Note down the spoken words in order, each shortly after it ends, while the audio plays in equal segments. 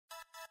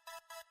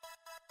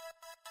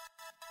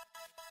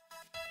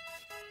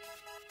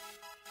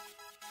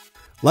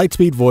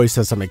Lightspeed Voice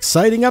has some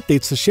exciting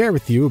updates to share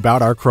with you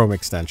about our Chrome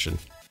extension.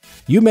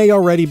 You may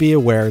already be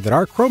aware that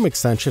our Chrome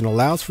extension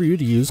allows for you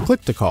to use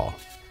Click2Call.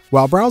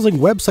 While browsing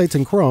websites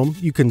in Chrome,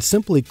 you can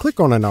simply click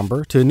on a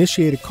number to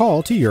initiate a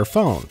call to your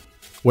phone.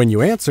 When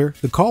you answer,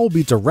 the call will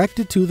be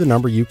directed to the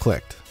number you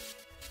clicked.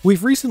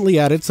 We've recently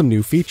added some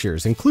new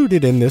features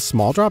included in this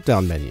small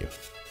drop-down menu.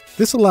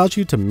 This allows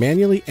you to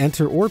manually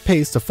enter or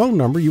paste a phone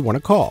number you want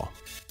to call.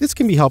 This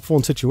can be helpful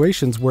in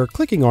situations where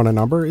clicking on a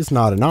number is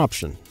not an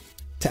option.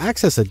 To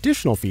access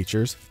additional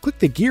features, click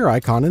the gear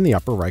icon in the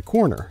upper right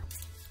corner.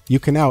 You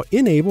can now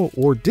enable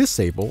or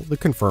disable the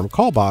confirm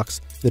call box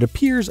that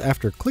appears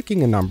after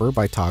clicking a number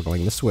by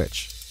toggling the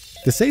switch.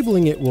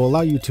 Disabling it will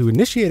allow you to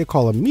initiate a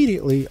call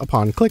immediately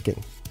upon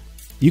clicking.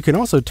 You can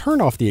also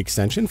turn off the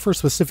extension for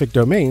specific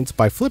domains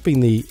by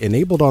flipping the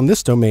Enabled on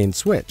this domain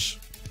switch.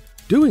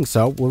 Doing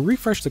so will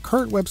refresh the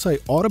current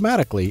website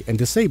automatically and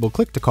disable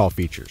Click2Call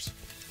features.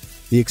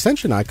 The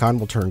extension icon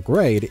will turn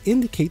gray to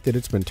indicate that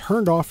it's been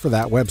turned off for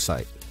that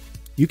website.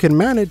 You can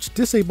manage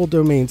disabled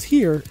domains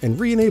here and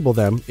re-enable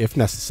them if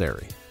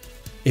necessary.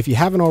 If you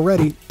haven't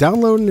already,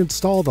 download and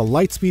install the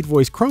Lightspeed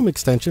Voice Chrome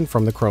extension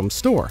from the Chrome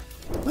store.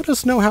 Let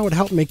us know how it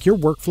helped make your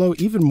workflow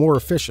even more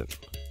efficient.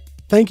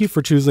 Thank you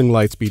for choosing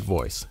Lightspeed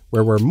Voice,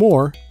 where we're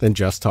more than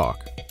just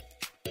talk.